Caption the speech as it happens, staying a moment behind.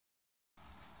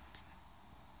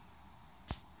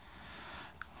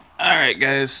Alright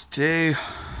guys, today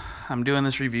I'm doing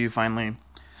this review finally.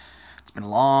 It's been a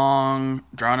long,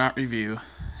 drawn-out review,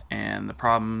 and the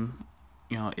problem,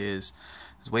 is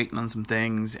waiting on some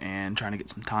things and trying to get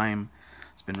some time.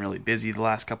 It's been really busy the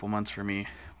last couple months for me,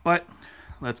 but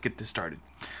let's get this started.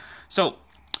 So,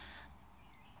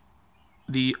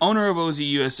 the owner of OZ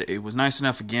USA was nice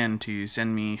enough again to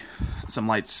send me some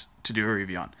lights to do a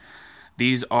review on.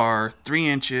 These are 3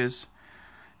 inches,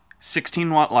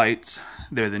 16-watt lights.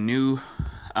 They're the new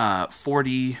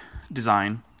 4D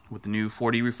design with the new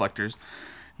 4D reflectors.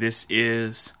 This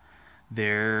is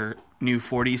their new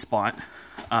 4D spot.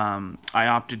 I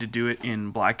opted to do it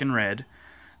in black and red.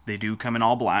 They do come in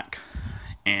all black,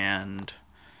 and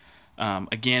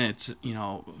again, it's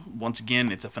once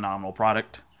again, it's a phenomenal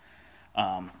product.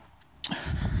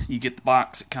 You get the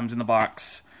box; it comes in the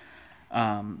box.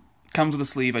 Comes with a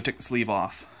sleeve. I took the sleeve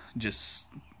off just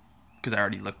because I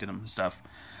already looked at them and stuff.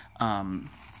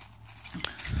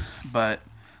 But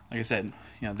like I said,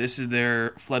 this is their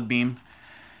flood beam.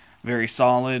 Very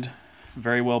solid,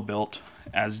 very well built,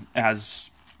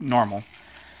 as normal.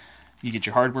 You get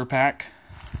your hardware pack.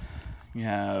 You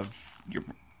have your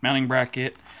mounting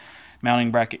bracket.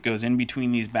 Mounting bracket goes in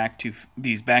between these back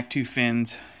two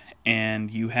fins,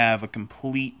 and you have a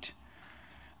complete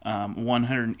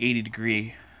 180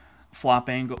 degree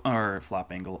swivel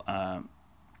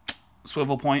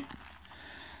point.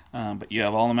 But you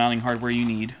have all the mounting hardware you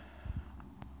need.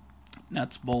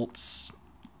 Nuts, bolts,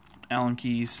 Allen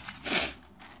keys.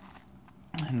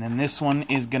 And then this one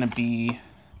is going to be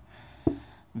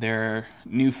their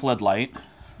new floodlight. As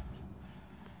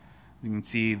you can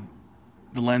see,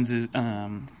 the lenses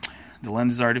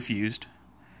are diffused,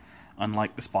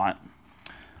 unlike the spot.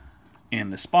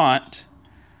 And the spot,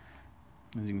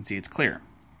 as you can see, it's clear.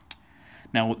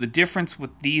 Now, the difference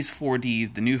with these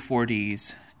 4Ds, the new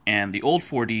 4Ds, and the old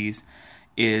 4Ds,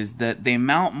 is that they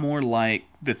mount more like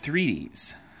the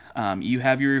 3Ds. You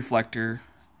have your reflector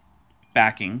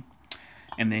backing,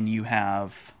 and then you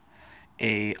have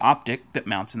a optic that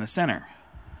mounts in the center.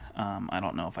 I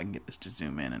don't know if I can get this to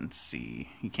zoom in and see.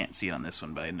 You can't see it on this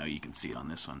one, but I know you can see it on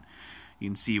this one. You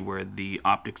can see where the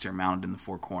optics are mounted in the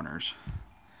 4 corners.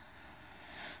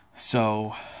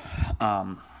 So,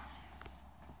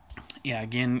 yeah,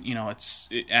 again,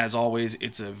 as always,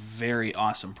 it's a very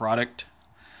awesome product.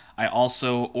 I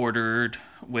also ordered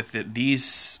with it.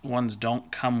 These ones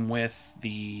don't come with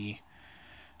the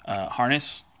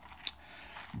harness,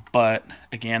 but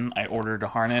again, I ordered a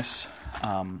harness.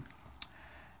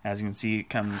 As you can see, it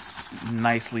comes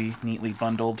nicely, neatly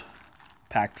bundled,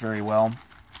 packed very well.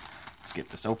 Let's get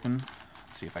this open.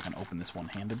 Let's see if I can open this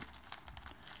one-handed.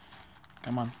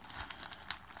 Come on.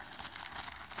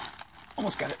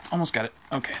 Almost got it. Almost got it.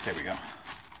 Okay, there we go.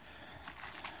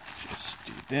 Just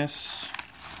do this.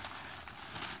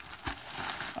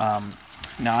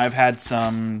 Now, I've had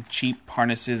some cheap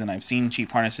harnesses, and I've seen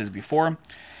cheap harnesses before,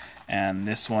 and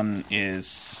this one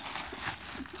is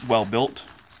well built.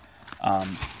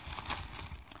 If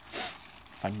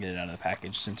I can get it out of the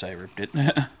package since I ripped it.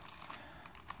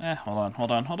 Hold on.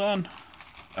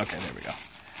 Okay, there we go.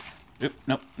 Oop,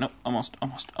 nope, almost.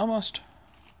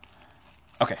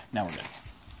 Okay, now we're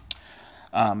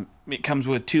good. It comes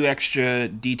with 2 extra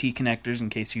DT connectors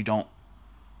in case you don't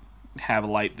have a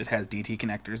light that has DT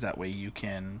connectors. That way you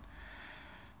can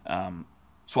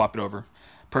swap it over.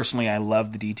 Personally, I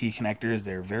love the DT connectors.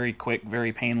 They're very quick,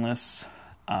 very painless.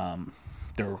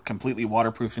 They're completely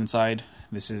waterproof inside.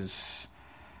 This is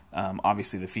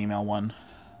obviously the female one.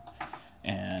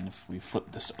 And if we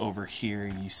flip this over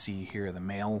here, you see here are the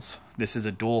males. This is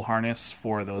a dual harness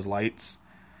for those lights.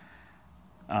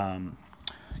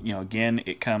 Again,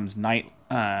 it comes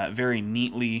very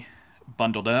neatly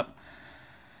bundled up.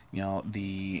 You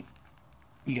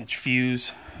got your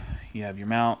fuse, you have your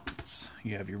mounts,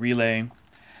 you have your relay.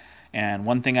 And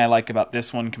one thing I like about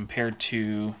this one compared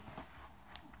to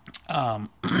the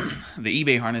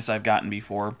eBay harness I've gotten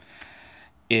before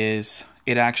is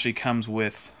it actually comes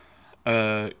with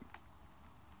a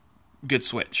good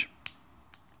switch.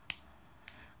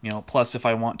 Plus if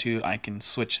I want to, I can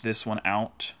switch this one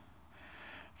out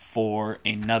for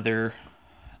another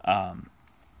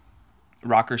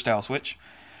rocker style switch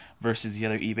versus the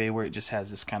other eBay where it just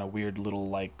has this kind of weird little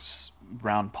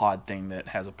round pod thing that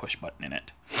has a push button in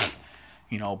it.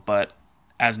 But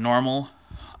as normal,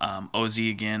 OZ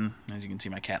again, as you can see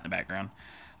my cat in the background,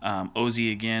 OZ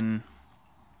again,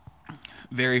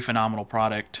 very phenomenal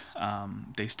product.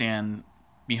 They stand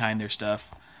behind their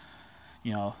stuff.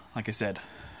 Like I said,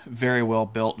 very well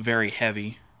built, very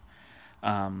heavy.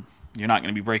 You're not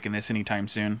going to be breaking this anytime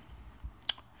soon.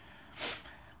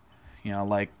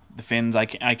 Like the fins, I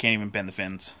can't even bend the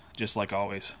fins. just like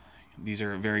always. These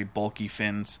are very bulky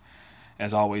fins.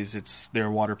 As always, they're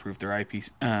waterproof. They're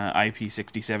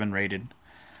IP67 rated.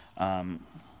 I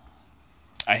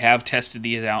have tested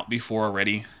these out before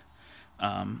already,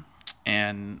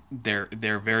 and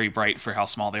they're very bright for how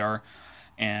small they are.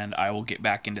 And I will get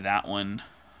back into that one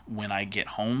when I get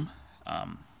home.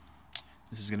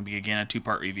 This is going to be, again, a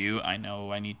 2-part review. I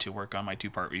know I need to work on my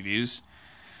 2-part reviews,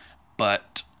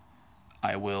 but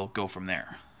I will go from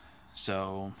there.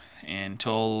 So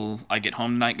until I get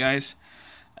home tonight, guys,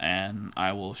 and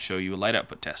I will show you a light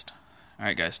output test.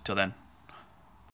 Alright, guys, till then.